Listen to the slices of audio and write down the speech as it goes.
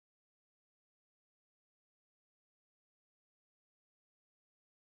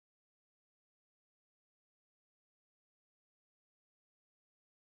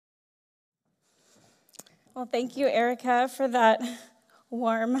Well, thank you, Erica, for that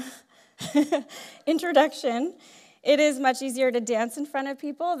warm introduction. It is much easier to dance in front of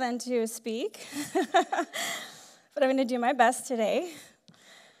people than to speak, but I'm going to do my best today.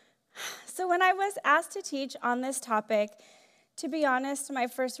 So when I was asked to teach on this topic, to be honest, my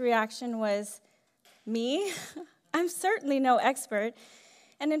first reaction was, me? I'm certainly no expert.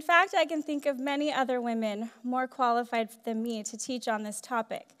 And in fact, I can think of many other women more qualified than me to teach on this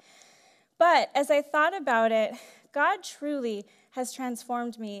topic. But as I thought about it, God truly has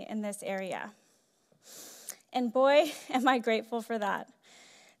transformed me in this area. And boy, am I grateful for that.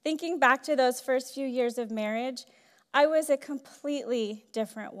 Thinking back to those first few years of marriage, I was a completely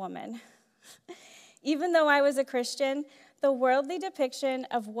different woman. Even though I was a Christian, the worldly depiction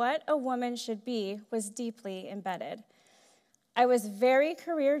of what a woman should be was deeply embedded. I was very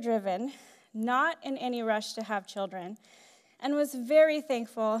career-driven, not in any rush to have children, and was very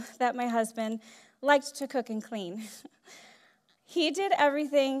thankful that my husband liked to cook and clean. He did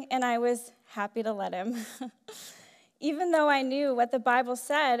everything, and I was happy to let him. Even though I knew what the Bible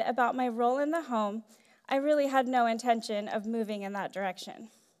said about my role in the home, I really had no intention of moving in that direction.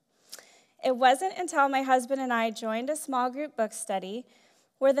 It wasn't until my husband and I joined a small group book study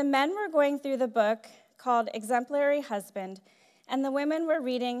where the men were going through the book called Exemplary Husband, and the women were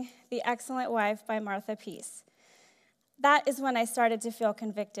reading The Excellent Wife by Martha Peace. That is when I started to feel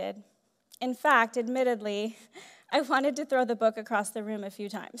convicted. In fact, admittedly, I wanted to throw the book across the room a few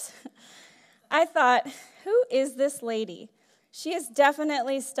times. I thought, who is this lady? She is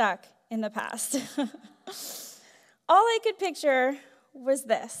definitely stuck in the past. All I could picture was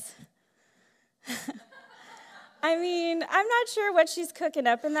this. I mean, I'm not sure what she's cooking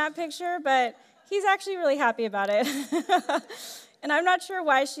up in that picture, but he's actually really happy about it. And I'm not sure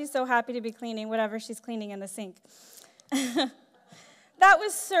why she's so happy to be cleaning whatever she's cleaning in the sink. That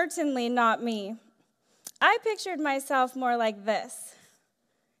was certainly not me. I pictured myself more like this.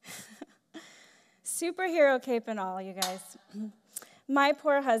 Superhero cape and all, you guys. My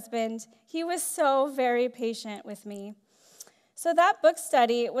poor husband, he was so very patient with me. So that book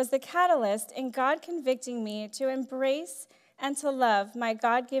study was the catalyst in God convicting me to embrace and to love my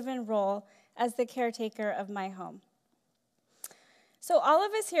God-given role as the caretaker of my home. So all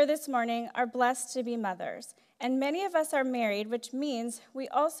of us here this morning are blessed to be mothers, and many of us are married, which means we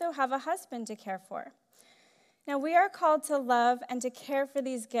also have a husband to care for. Now, we are called to love and to care for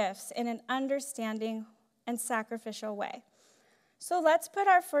these gifts in an understanding and sacrificial way. So let's put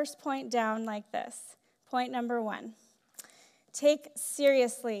our first point down like this. Point number 1. Take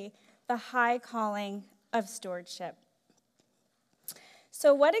seriously the high calling of stewardship.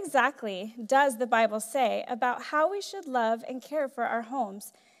 So what exactly does the Bible say about how we should love and care for our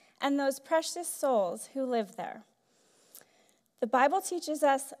homes and those precious souls who live there? The Bible teaches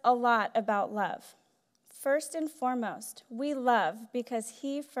us a lot about love. First and foremost, we love because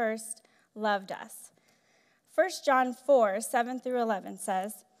he first loved us. 1 John 4, 7 through 11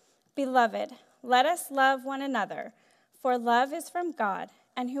 says, "Beloved, let us love one another, for love is from God,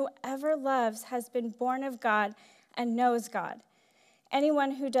 and whoever loves has been born of God and knows God.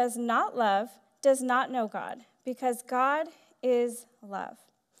 Anyone who does not love does not know God, because God is love.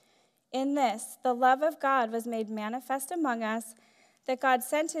 In this, the love of God was made manifest among us, that God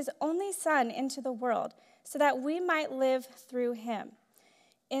sent his only Son into the world, so that we might live through him.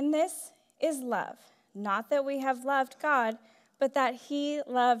 In this is love, not that we have loved God, but that he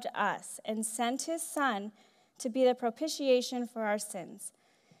loved us and sent his Son to be the propitiation for our sins.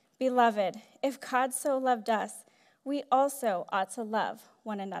 Beloved, if God so loved us, we also ought to love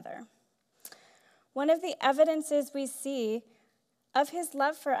one another." One of the evidences we see of his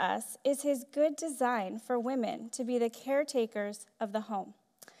love for us is his good design for women to be the caretakers of the home.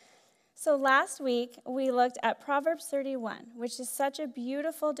 So last week, we looked at Proverbs 31, which is such a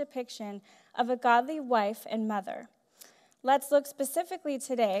beautiful depiction of a godly wife and mother. Let's look specifically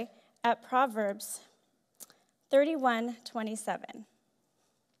today at Proverbs 31:27.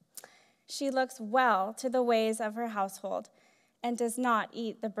 She looks well to the ways of her household and does not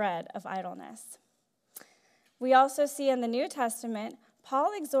eat the bread of idleness. We also see in the New Testament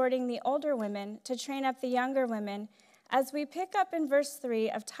Paul exhorting the older women to train up the younger women, as we pick up in verse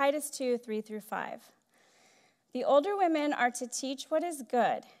 3 of Titus 2, 3 through 5. The older women are to teach what is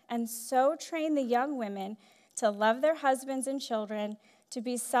good, and so train the young women to love their husbands and children, to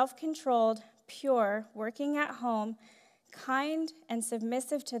be self-controlled, pure, working at home, kind and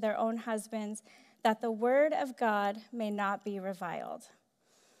submissive to their own husbands, that the word of God may not be reviled.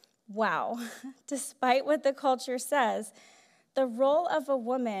 Wow, despite what the culture says, the role of a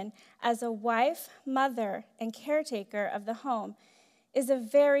woman as a wife, mother, and caretaker of the home is a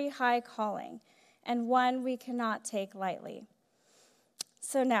very high calling, and one we cannot take lightly.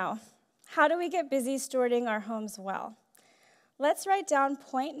 So now, how do we get busy stewarding our homes well? Let's write down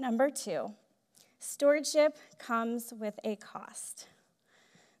point number 2. Stewardship comes with a cost.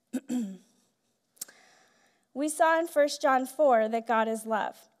 We saw in 1 John 4 that God is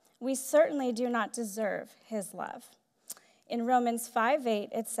love. We certainly do not deserve his love. In Romans 5:8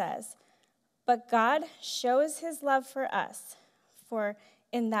 it says, "But God shows his love for us, for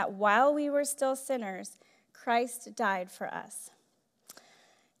in that while we were still sinners, Christ died for us."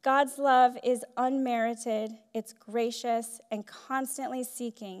 God's love is unmerited, it's gracious, and constantly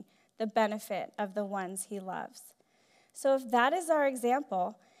seeking the benefit of the ones he loves. So if that is our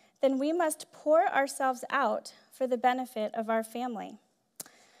example, then we must pour ourselves out for the benefit of our family.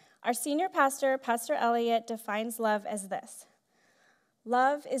 Our senior pastor, Pastor Elliott, defines love as this: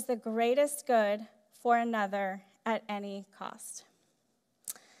 love is the greatest good for another at any cost.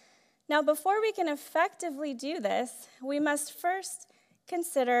 Now, before we can effectively do this, we must first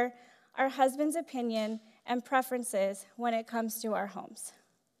consider our husband's opinion and preferences when it comes to our homes.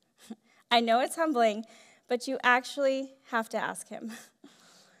 I know it's humbling, but you actually have to ask him.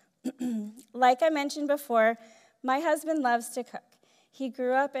 Like I mentioned before, my husband loves to cook. He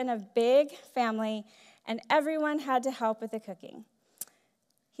grew up in a big family, and everyone had to help with the cooking.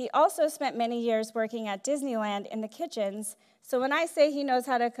 He also spent many years working at Disneyland in the kitchens, so when I say he knows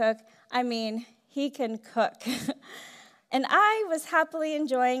how to cook, I mean he can cook. And I was happily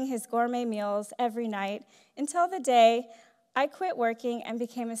enjoying his gourmet meals every night until the day I quit working and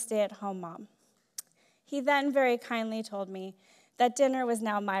became a stay-at-home mom. He then very kindly told me that dinner was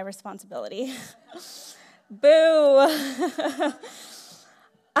now my responsibility. Boo!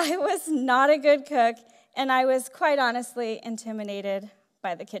 I was not a good cook, and I was quite honestly intimidated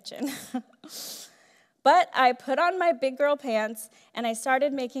by the kitchen. But I put on my big girl pants, and I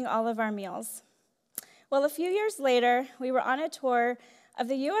started making all of our meals. Well, a few years later, we were on a tour of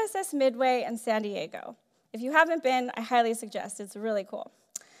the USS Midway in San Diego. If you haven't been, I highly suggest. It's really cool.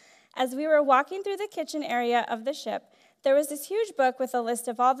 As we were walking through the kitchen area of the ship, there was this huge book with a list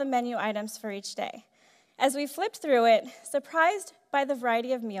of all the menu items for each day. As we flipped through it, surprised by the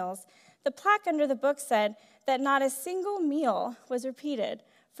variety of meals, the plaque under the book said that not a single meal was repeated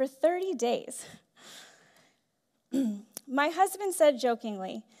for 30 days. My husband said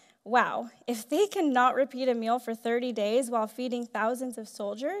jokingly, "Wow, if they cannot repeat a meal for 30 days while feeding thousands of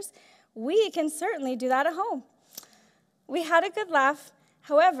soldiers, we can certainly do that at home." We had a good laugh.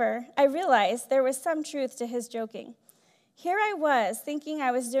 However, I realized there was some truth to his joking. Here I was thinking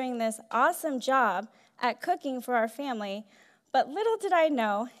I was doing this awesome job at cooking for our family, but little did I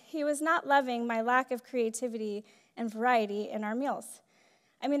know he was not loving my lack of creativity and variety in our meals.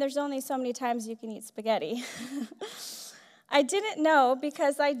 I mean, there's only so many times you can eat spaghetti. I didn't know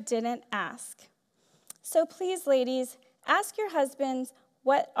because I didn't ask. So please, ladies, ask your husbands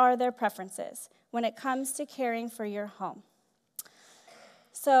what are their preferences when it comes to caring for your home.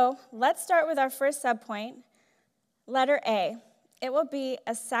 So let's start with our first subpoint, letter A. It will be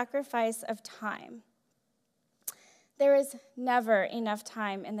a sacrifice of time. There is never enough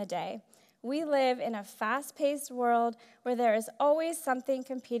time in the day. We live in a fast-paced world where there is always something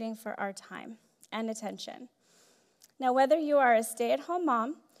competing for our time and attention. Now, whether you are a stay-at-home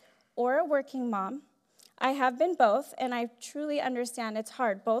mom or a working mom, I have been both, and I truly understand it's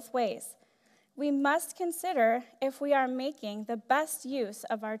hard both ways. We must consider if we are making the best use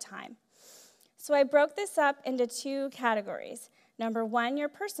of our time. So I broke this up into 2 categories. Number 1, your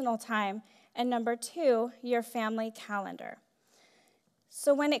personal time, and number 2, your family calendar.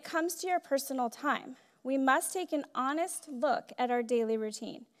 So when it comes to your personal time, we must take an honest look at our daily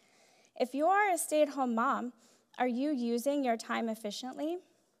routine. If you are a stay-at-home mom, are you using your time efficiently?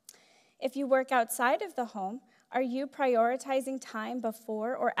 If you work outside of the home, are you prioritizing time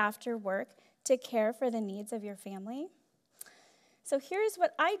before or after work to care for the needs of your family? So here's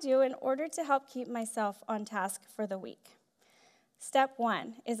what I do in order to help keep myself on task for the week. Step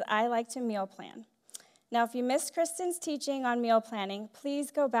 1 is I like to meal plan. Now, if you missed Kristen's teaching on meal planning,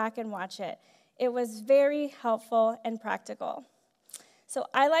 please go back and watch it. It was very helpful and practical. So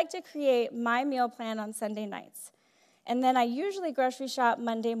I like to create my meal plan on Sunday nights. And then I usually grocery shop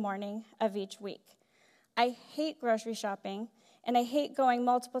Monday morning of each week. I hate grocery shopping, and I hate going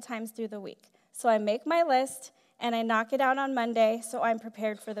multiple times through the week. So I make my list, and I knock it out on Monday so I'm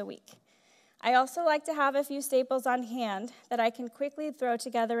prepared for the week. I also like to have a few staples on hand that I can quickly throw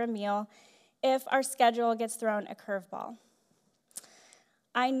together a meal if our schedule gets thrown a curveball.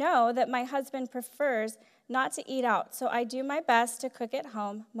 I know that my husband prefers not to eat out, so I do my best to cook at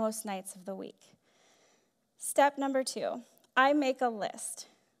home most nights of the week. Step number 2, I make a list.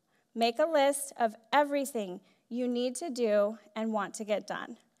 Make a list of everything you need to do and want to get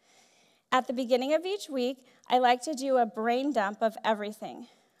done. At the beginning of each week, I like to do a brain dump of everything.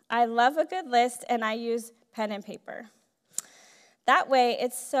 I love a good list, and I use pen and paper. That way,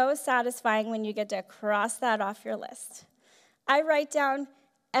 it's so satisfying when you get to cross that off your list. I write down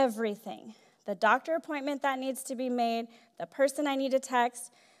everything: the doctor appointment that needs to be made, the person I need to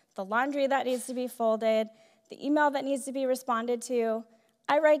text, the laundry that needs to be folded, the email that needs to be responded to.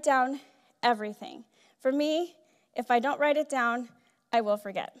 I write down everything. For me, if I don't write it down, I will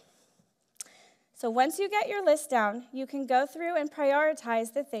forget. So once you get your list down, you can go through and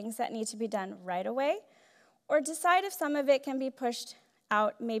prioritize the things that need to be done right away, or decide if some of it can be pushed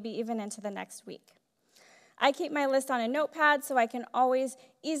out, maybe even into the next week. I keep my list on a notepad so I can always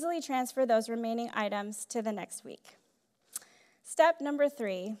easily transfer those remaining items to the next week. Step number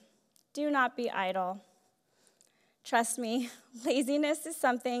 3, do not be idle. Trust me, laziness is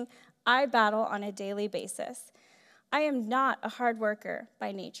something I battle on a daily basis. I am not a hard worker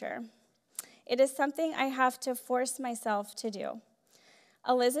by nature. It is something I have to force myself to do.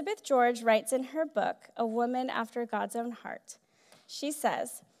 Elizabeth George writes in her book, A Woman After God's Own Heart. She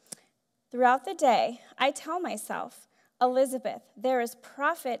says, "Throughout the day, I tell myself, Elizabeth, there is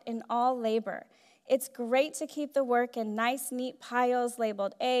profit in all labor. It's great to keep the work in nice, neat piles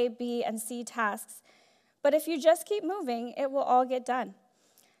labeled A, B, and C tasks. But if you just keep moving, it will all get done."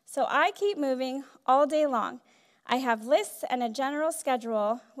 So I keep moving all day long. I have lists and a general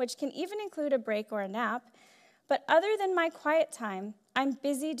schedule, which can even include a break or a nap. But other than my quiet time, I'm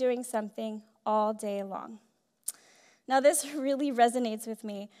busy doing something all day long. Now, this really resonates with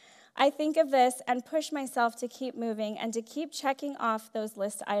me. I think of this and push myself to keep moving and to keep checking off those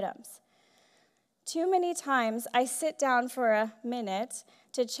list items. Too many times, I sit down for a minute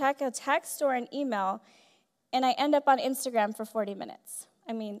to check a text or an email, and I end up on Instagram for 40 minutes.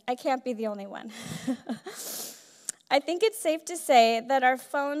 I mean, I can't be the only one. I think it's safe to say that our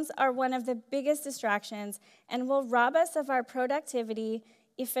phones are one of the biggest distractions and will rob us of our productivity,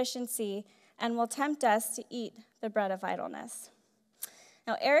 efficiency, and will tempt us to eat the bread of idleness.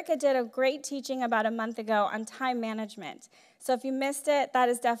 Now, Erica did a great teaching about a month ago on time management. So if you missed it, that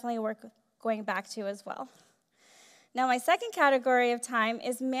is definitely worth going back to as well. Now, my second category of time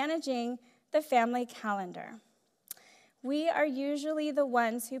is managing the family calendar. We are usually the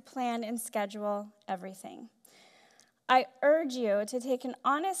ones who plan and schedule everything. I urge you to take an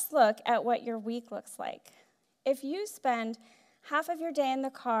honest look at what your week looks like. If you spend half of your day in the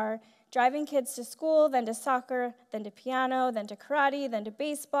car driving kids to school, then to soccer, then to piano, then to karate, then to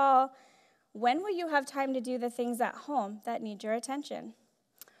baseball, when will you have time to do the things at home that need your attention?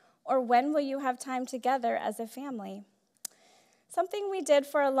 Or when will you have time together as a family? Something we did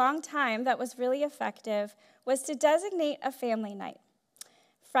for a long time that was really effective was to designate a family night.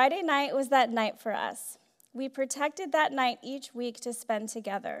 Friday night was that night for us. We protected that night each week to spend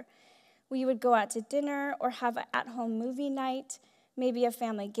together. We would go out to dinner or have an at-home movie night, maybe a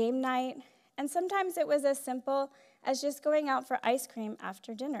family game night, and sometimes it was as simple as just going out for ice cream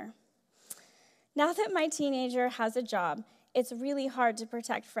after dinner. Now that my teenager has a job, it's really hard to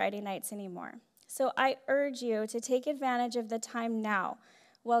protect Friday nights anymore. So I urge you to take advantage of the time now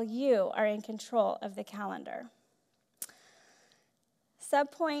while you are in control of the calendar.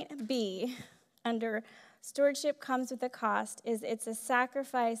 Subpoint B, under stewardship comes with a cost, is it's a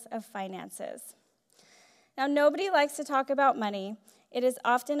sacrifice of finances. Now, nobody likes to talk about money. It is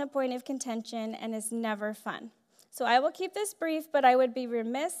often a point of contention and is never fun. So I will keep this brief, but I would be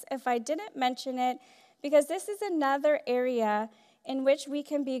remiss if I didn't mention it because this is another area in which we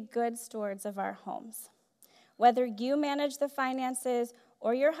can be good stewards of our homes. Whether you manage the finances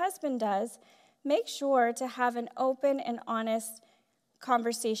or your husband does, make sure to have an open and honest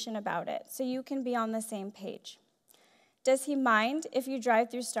conversation about it so you can be on the same page. Does he mind if you drive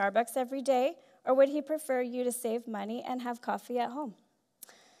through Starbucks every day, or would he prefer you to save money and have coffee at home?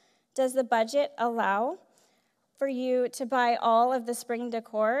 Does the budget allow for you to buy all of the spring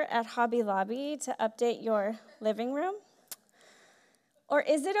decor at Hobby Lobby to update your living room? Or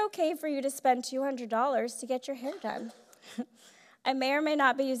is it okay for you to spend $200 to get your hair done? I may or may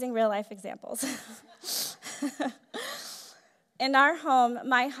not be using real-life examples. In our home,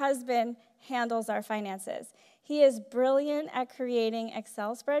 my husband handles our finances. He is brilliant at creating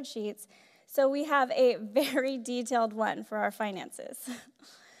Excel spreadsheets, so we have a very detailed one for our finances.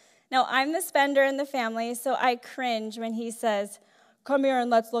 Now, I'm the spender in the family, so I cringe when he says, "Come here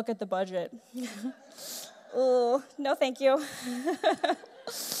and let's look at the budget." Oh, no thank you.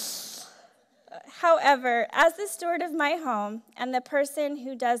 However, as the steward of my home and the person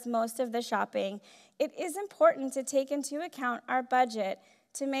who does most of the shopping, it is important to take into account our budget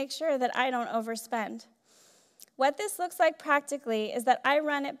to make sure that I don't overspend. What this looks like practically is that I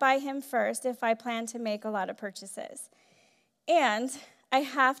run it by him first if I plan to make a lot of purchases. And I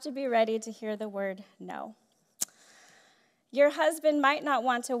have to be ready to hear the word no. Your husband might not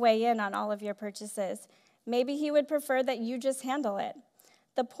want to weigh in on all of your purchases. Maybe he would prefer that you just handle it.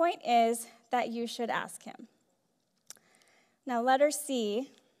 The point is that you should ask him. Now, letter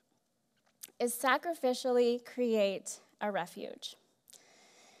C is sacrificially create a refuge.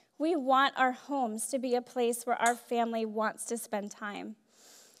 We want our homes to be a place where our family wants to spend time.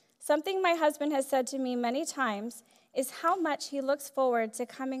 Something my husband has said to me many times is how much he looks forward to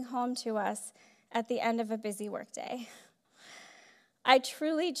coming home to us at the end of a busy workday. I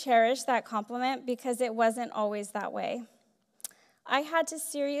truly cherish that compliment because it wasn't always that way. I had to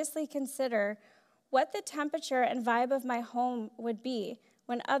seriously consider what the temperature and vibe of my home would be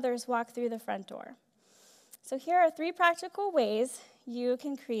when others walk through the front door. So here are 3 practical ways you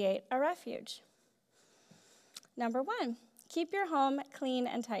can create a refuge. Number 1, keep your home clean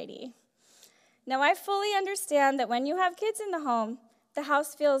and tidy. Now, I fully understand that when you have kids in the home, the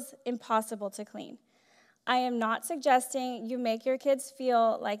house feels impossible to clean. I am not suggesting you make your kids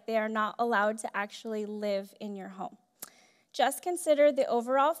feel like they are not allowed to actually live in your home. Just consider the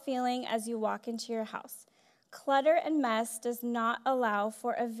overall feeling as you walk into your house. Clutter and mess does not allow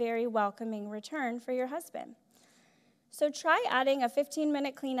for a very welcoming return for your husband. So try adding a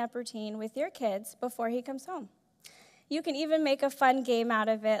 15-minute cleanup routine with your kids before he comes home. You can even make a fun game out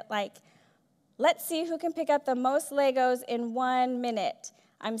of it, like, let's see who can pick up the most Legos in 1 minute.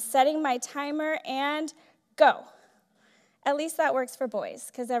 I'm setting my timer and go. At least that works for boys,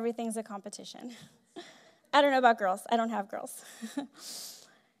 because everything's a competition. I don't know about girls. I don't have girls.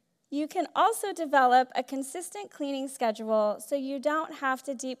 You can also develop a consistent cleaning schedule so you don't have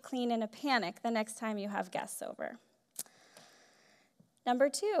to deep clean in a panic the next time you have guests over. Number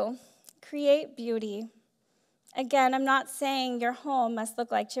 2, create beauty. Again, I'm not saying your home must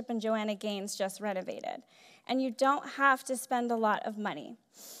look like Chip and Joanna Gaines just renovated, and you don't have to spend a lot of money.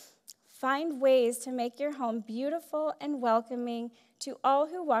 Find ways to make your home beautiful and welcoming to all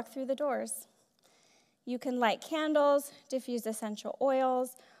who walk through the doors. You can light candles, diffuse essential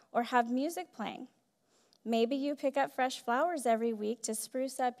oils, or have music playing. Maybe you pick up fresh flowers every week to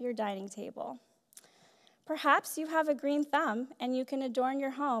spruce up your dining table. Perhaps you have a green thumb and you can adorn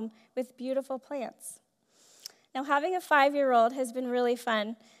your home with beautiful plants. Now, having a 5-year-old has been really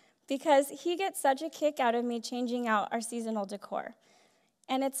fun because he gets such a kick out of me changing out our seasonal decor.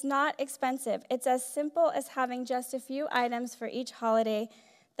 And it's not expensive. It's as simple as having just a few items for each holiday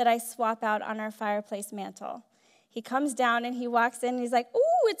that I swap out on our fireplace mantle. He comes down and he walks in and he's like,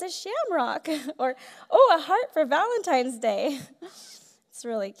 ooh, it's a shamrock, or, oh, a heart for Valentine's Day. It's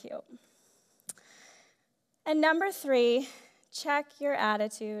really cute. And number 3, check your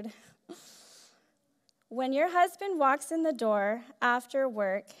attitude. When your husband walks in the door after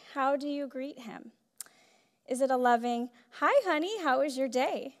work, how do you greet him? Is it a loving, hi, honey, how was your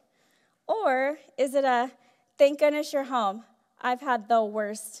day? Or is it a, thank goodness you're home, I've had the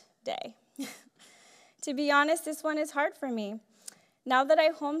worst day? To be honest, this one is hard for me. Now that I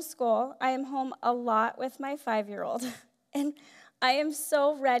homeschool, I am home a lot with my 5-year-old, and I am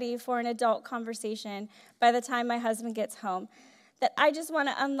so ready for an adult conversation by the time my husband gets home that I just want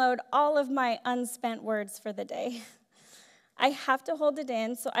to unload all of my unspent words for the day. I have to hold it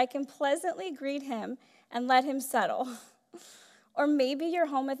in so I can pleasantly greet him and let him settle. Or maybe you're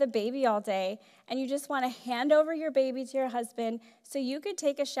home with a baby all day and you just want to hand over your baby to your husband so you could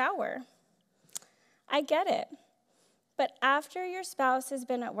take a shower. I get it. But after your spouse has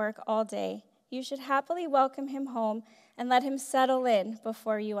been at work all day, you should happily welcome him home and let him settle in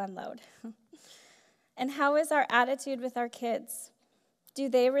before you unload. And how is our attitude with our kids? Do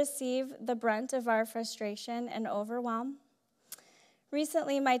they receive the brunt of our frustration and overwhelm?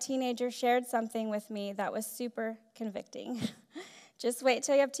 Recently, my teenager shared something with me that was super convicting. Just wait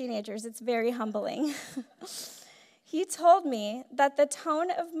till you have teenagers. It's very humbling. He told me that the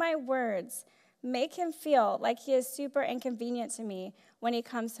tone of my words make him feel like he is super inconvenient to me when he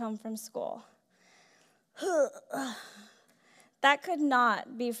comes home from school. That could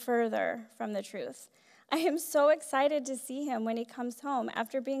not be further from the truth. I am so excited to see him when he comes home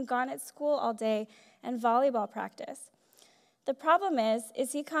after being gone at school all day and volleyball practice. The problem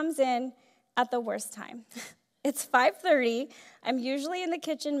is he comes in at the worst time. It's 5:30. I'm usually in the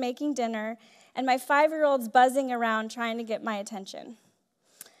kitchen making dinner, and my 5-year-old's buzzing around trying to get my attention.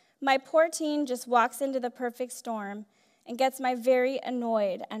 My poor teen just walks into the perfect storm and gets my very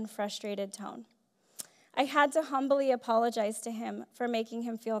annoyed and frustrated tone. I had to humbly apologize to him for making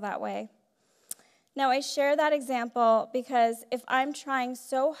him feel that way. Now, I share that example because if I'm trying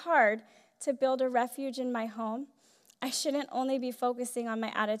so hard to build a refuge in my home, I shouldn't only be focusing on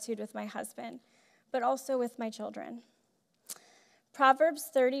my attitude with my husband, but also with my children. Proverbs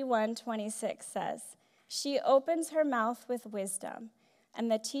 31:26 says, "She opens her mouth with wisdom, and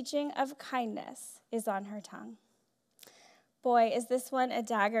the teaching of kindness is on her tongue." Boy, is this one a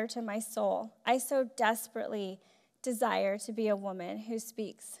dagger to my soul. I so desperately desire to be a woman who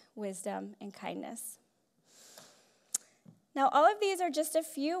speaks wisdom and kindness. Now, all of these are just a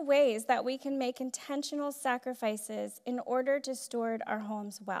few ways that we can make intentional sacrifices in order to steward our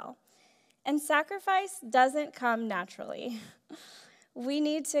homes well. And sacrifice doesn't come naturally. We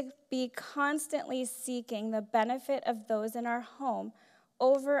need to be constantly seeking the benefit of those in our home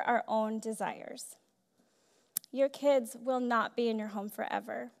over our own desires. Your kids will not be in your home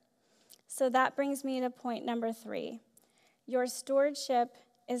forever. So that brings me to point number 3. Your stewardship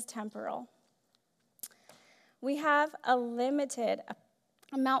is temporal. We have a limited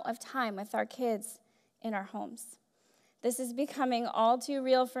amount of time with our kids in our homes. This is becoming all too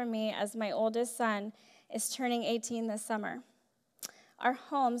real for me as my oldest son is turning 18 this summer. Our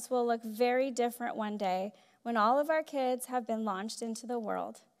homes will look very different one day when all of our kids have been launched into the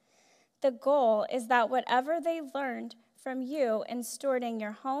world. The goal is that whatever they learned from you in stewarding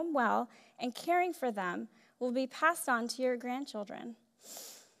your home well and caring for them will be passed on to your grandchildren.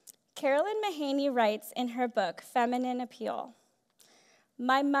 Carolyn Mahaney writes in her book, Feminine Appeal,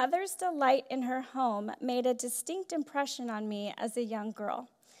 "My mother's delight in her home made a distinct impression on me as a young girl.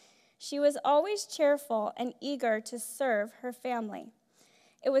 She was always cheerful and eager to serve her family.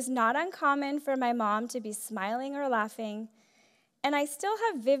 It was not uncommon for my mom to be smiling or laughing, and I still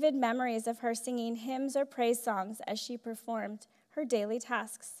have vivid memories of her singing hymns or praise songs as she performed her daily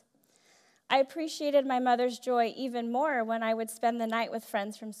tasks. I appreciated my mother's joy even more when I would spend the night with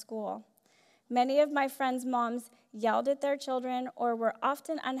friends from school. Many of my friends' moms yelled at their children or were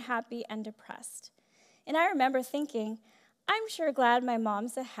often unhappy and depressed. And I remember thinking, I'm sure glad my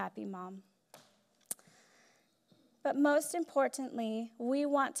mom's a happy mom." But most importantly, we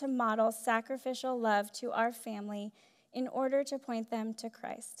want to model sacrificial love to our family in order to point them to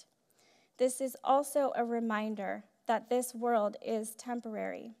Christ. This is also a reminder that this world is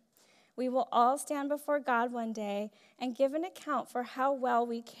temporary. We will all stand before God one day and give an account for how well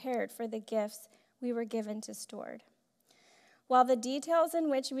we cared for the gifts we were given to steward. While the details in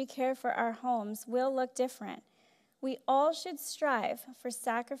which we care for our homes will look different, we all should strive for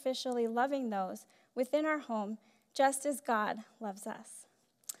sacrificially loving those within our home just as God loves us.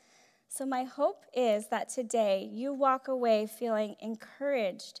 So my hope is that today you walk away feeling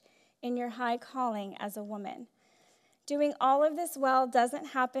encouraged in your high calling as a woman. Doing all of this well doesn't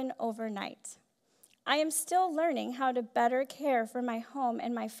happen overnight. I am still learning how to better care for my home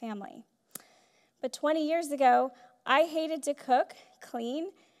and my family. But 20 years ago, I hated to cook,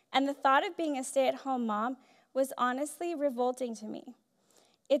 clean, and the thought of being a stay-at-home mom was honestly revolting to me.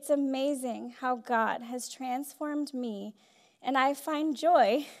 It's amazing how God has transformed me, and I find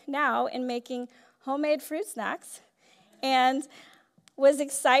joy now in making homemade fruit snacks, and was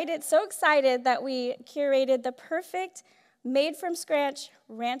so excited that we curated the perfect made-from-scratch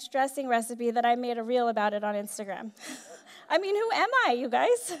ranch dressing recipe that I made a reel about it on Instagram. I mean, who am I, you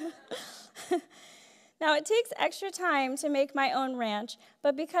guys? Now, it takes extra time to make my own ranch,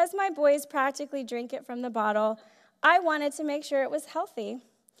 but because my boys practically drink it from the bottle, I wanted to make sure it was healthy.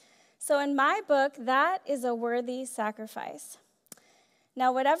 So in my book, that is a worthy sacrifice.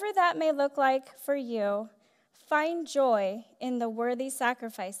 Now, whatever that may look like for you, find joy in the worthy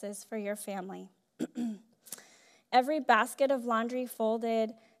sacrifices for your family. Every basket of laundry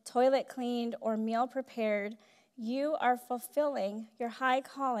folded, toilet cleaned, or meal prepared, you are fulfilling your high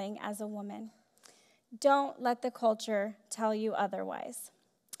calling as a woman. Don't let the culture tell you otherwise.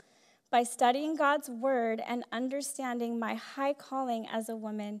 By studying God's word and understanding my high calling as a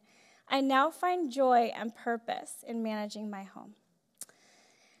woman, I now find joy and purpose in managing my home.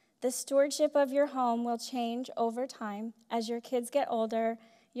 The stewardship of your home will change over time as your kids get older,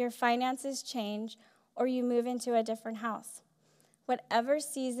 your finances change, or you move into a different house. Whatever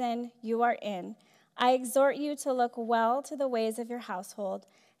season you are in, I exhort you to look well to the ways of your household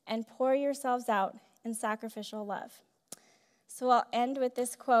and pour yourselves out in sacrificial love. So I'll end with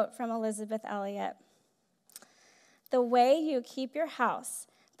this quote from Elizabeth Elliot. "The way you keep your house,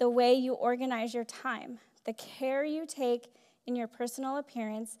 the way you organize your time, the care you take in your personal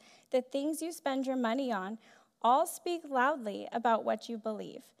appearance, the things you spend your money on, all speak loudly about what you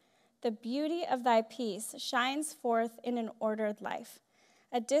believe. The beauty of thy peace shines forth in an ordered life.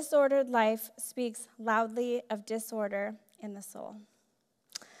 A disordered life speaks loudly of disorder in the soul."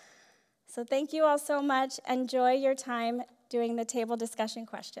 So thank you all so much. Enjoy your time doing the table discussion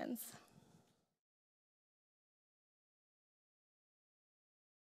questions.